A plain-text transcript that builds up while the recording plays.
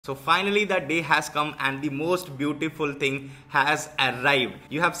So finally the day has come and the most beautiful thing has arrived.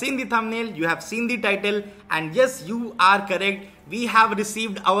 You have seen the thumbnail, you have seen the title, and yes, you are correct. We have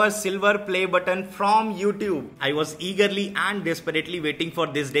received our silver play button from YouTube. I was eagerly and desperately waiting for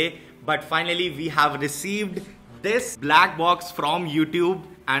this day, but finally we have received this black box from YouTube.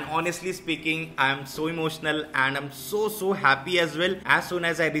 And honestly speaking, I am so emotional and I'm so happy as well. As soon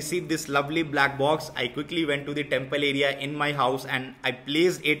as I received this lovely black box, I quickly went to the temple area in my house and I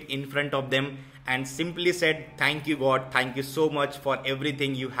placed it in front of them and simply said, thank you God, thank you so much for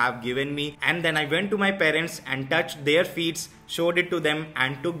everything you have given me. And then I went to my parents and touched their feet, showed it to them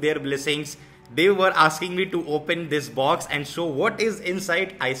and took their blessings. They were asking me to open this box and show what is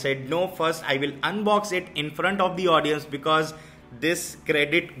inside. I said no, first I will unbox it in front of the audience because this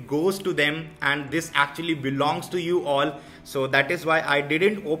credit goes to them and this actually belongs to you all. So that is why I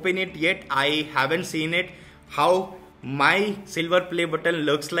didn't open it yet. I haven't seen it, how my silver play button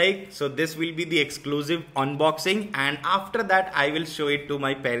looks like. So this will be the exclusive unboxing, and after that I will show it to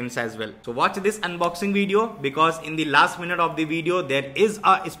my parents as well. So watch this unboxing video because in the last minute of the video there is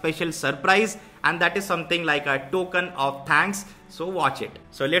a special surprise, and that is something like a token of thanks. So watch it.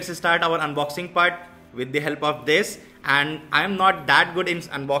 So let's start our unboxing part with the help of this. And I am not that good in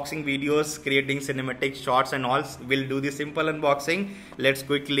unboxing videos, creating cinematic shots and all. We'll do the simple unboxing. Let's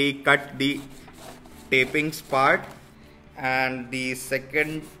quickly cut the tapings part, and the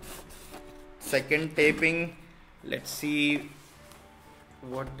second taping, let's see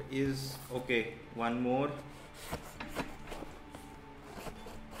what is. Okay, one more.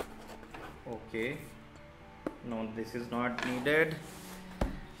 Okay, no, this is not needed.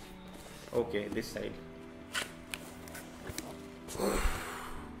 Okay, this side.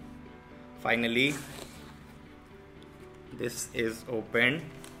 Finally this is opened.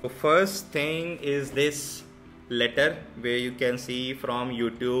 The first thing is this letter where you can see from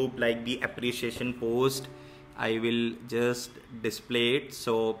YouTube like the appreciation post. I will just display it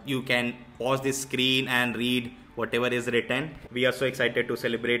so you can pause the screen and read whatever is written. We are so excited to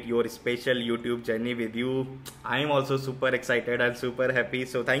celebrate your special YouTube journey with you. I am also super excited and super happy.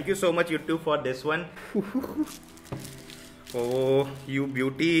 So thank you so much YouTube for this one. Oh, you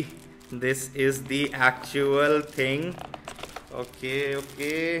beauty. This is the actual thing.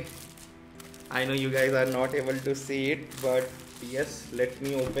 Okay. I know you guys are not able to see it, but yes, let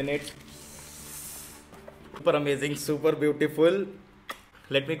me open it. Super amazing, super beautiful.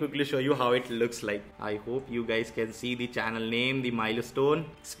 Let me quickly show you how it looks like. I hope you guys can see the channel name, the milestone.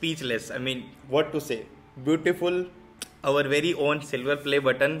 Speechless. I mean, what to say? Beautiful. Our very own silver play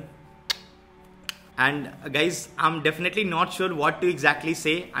button. And guys, I'm definitely not sure what to exactly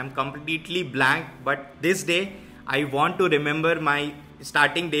say. I'm completely blank, but this day I want to remember my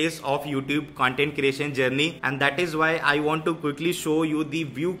starting days of YouTube content creation journey, and that is why I want to quickly show you the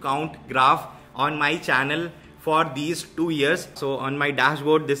view count graph on my channel for these 2 years. So on my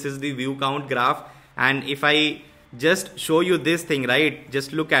dashboard, this is the view count graph, and if I just show you this thing, right,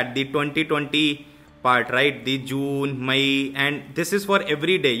 just look at the 2020 part, right, the June, May, and this is for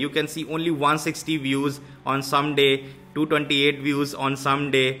every day. You can see only 160 views on some day, 228 views on some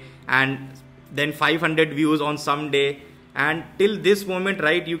day, and then 500 views on some day. And till this moment,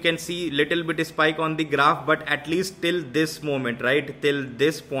 right, you can see little bit spike on the graph, but at least till this moment, right, till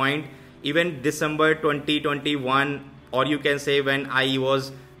this point, even December 2021, or you can say when I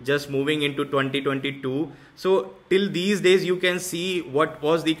was just moving into 2022. So till these days you can see what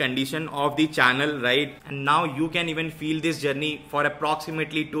was the condition of the channel, right? And now you can even feel this journey for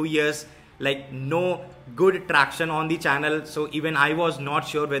approximately 2 years, like no good traction on the channel. So even I was not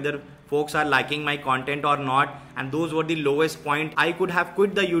sure whether folks are liking my content or not, and those were the lowest point. I could have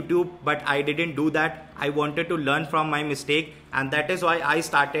quit the YouTube, but I didn't do that. I wanted to learn from my mistake, and that is why I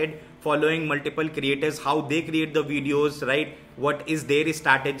started following multiple creators, how they create the videos, right, what is their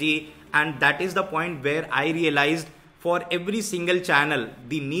strategy. And that is the point where I realized for every single channel,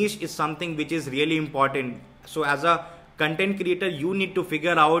 the niche is something which is really important. So as a content creator, you need to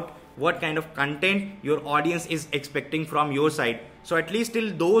figure out what kind of content your audience is expecting from your side. So at least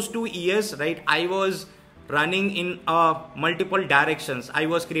till those 2 years, right, I was running in multiple directions. I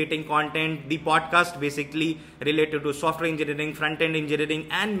was creating content, the podcast basically related to software engineering, front-end engineering,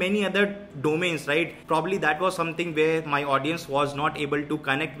 and many other domains, right? Probably that was something where my audience was not able to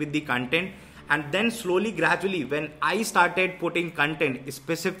connect with the content. And then slowly, gradually, when I started putting content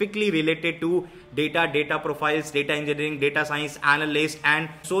specifically related to data profiles, data engineering, data science analyst, and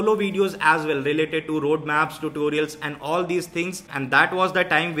solo videos as well related to roadmaps, tutorials, and all these things. And that was the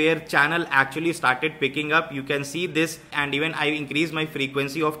time where channel actually started picking up. You can see this, and even I increased my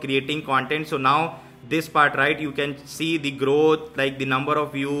frequency of creating content. So now this part, right? You can see the growth, like the number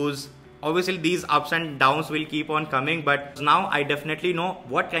of views. Obviously these ups and downs will keep on coming, but now I definitely know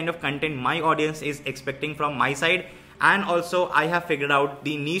what kind of content my audience is expecting from my side. And also I have figured out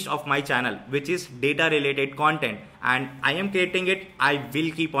the niche of my channel, which is data related content, and I am creating it. I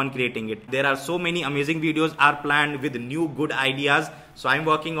will keep on creating it. There are so many amazing videos are planned with new good ideas, so I'm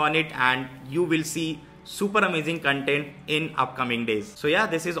working on it, and you will see super amazing content in upcoming days. So yeah,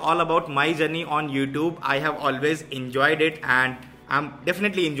 this is all about my journey on YouTube. I have always enjoyed it, and I'm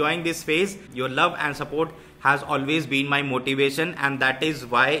definitely enjoying this phase. Your love and support has always been my motivation, and that is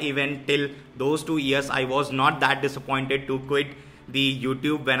why even till those 2 years I was not that disappointed to quit the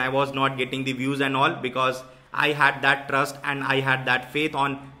YouTube when I was not getting the views and all, because I had that trust and I had that faith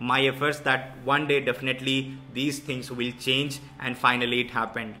on my efforts that one day definitely these things will change, and finally it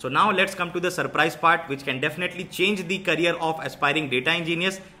happened. So now let's come to the surprise part, which can definitely change the career of aspiring data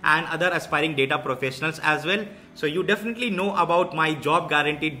engineers and other aspiring data professionals as well. So you definitely know about my job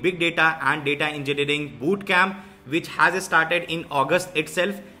guaranteed big data and data engineering bootcamp, which has started in August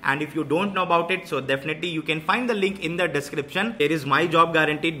itself. And if you don't know about it, so definitely you can find the link in the description. There is my job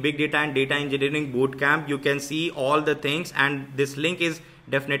guaranteed big data and data engineering bootcamp. You can see all the things, and this link is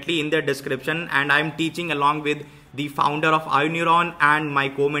definitely in the description. And I'm teaching along with the founder of iNeuron and my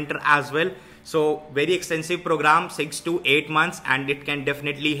co-mentor as well. So very extensive program, 6 to 8 months, and it can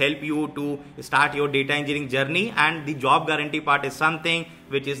definitely help you to start your data engineering journey. And the job guarantee part is something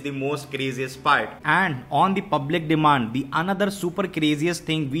which is the most craziest part. And on the public demand, the another super craziest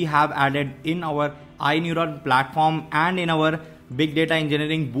thing we have added in our iNeuron platform and in our big data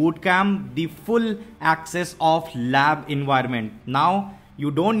engineering bootcamp, the full access of lab environment. Now you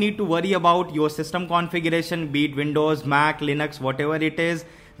don't need to worry about your system configuration, be it Windows, Mac, Linux, whatever it is.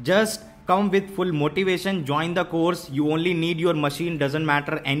 Just come with full motivation, join the course. You only need your machine, doesn't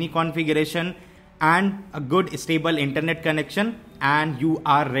matter any configuration, and a good stable internet connection, and you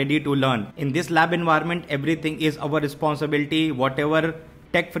are ready to learn. In this lab environment, everything is our responsibility. Whatever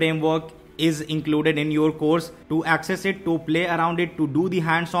tech framework is included in your course, to access it, to play around it, to do the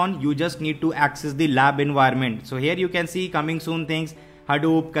hands-on, you just need to access the lab environment. So here you can see coming soon things: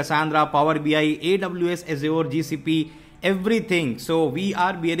 Hadoop, Cassandra, Power BI, AWS, Azure, GCP, everything. So we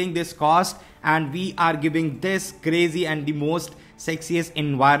are bearing this cost, and we are giving this crazy and the most sexiest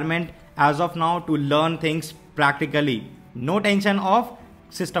environment as of now to learn things practically. No tension of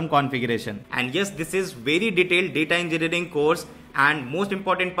system configuration. And yes, this is very detailed data engineering course, and most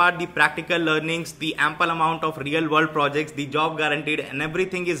important part, the practical learnings, the ample amount of real world projects, the job guaranteed, and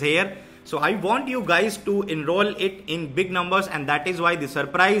everything is here. So I want you guys to enroll it in big numbers, and that is why the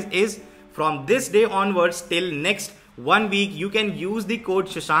surprise is from this day onwards till next 1 week, you can use the code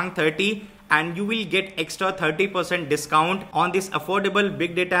Shashank30 and you will get extra 30% discount on this affordable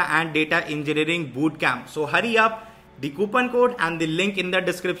big data and data engineering bootcamp. So hurry up, the coupon code and the link in the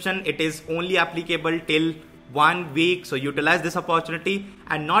description. It is only applicable till 1 week. So utilize this opportunity,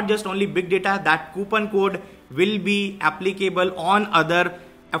 and not just only big data, that coupon code will be applicable on other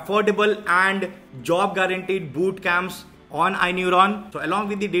affordable and job guaranteed bootcamps on iNeuron. So along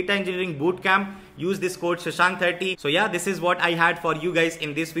with the data engineering bootcamp, use this code Shashank30. So yeah, this is what I had for you guys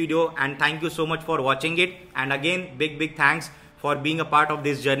in this video, and thank you so much for watching it. And again, big thanks for being a part of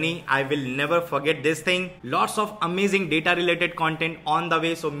this journey. I will never forget this thing. Lots of amazing data related content on the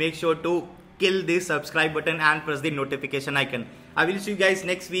way, so make sure to kill this subscribe button and press the notification icon. I will see you guys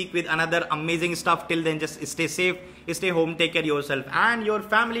next week with another amazing stuff. Till then, just stay safe, stay home, take care of yourself and your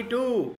family too.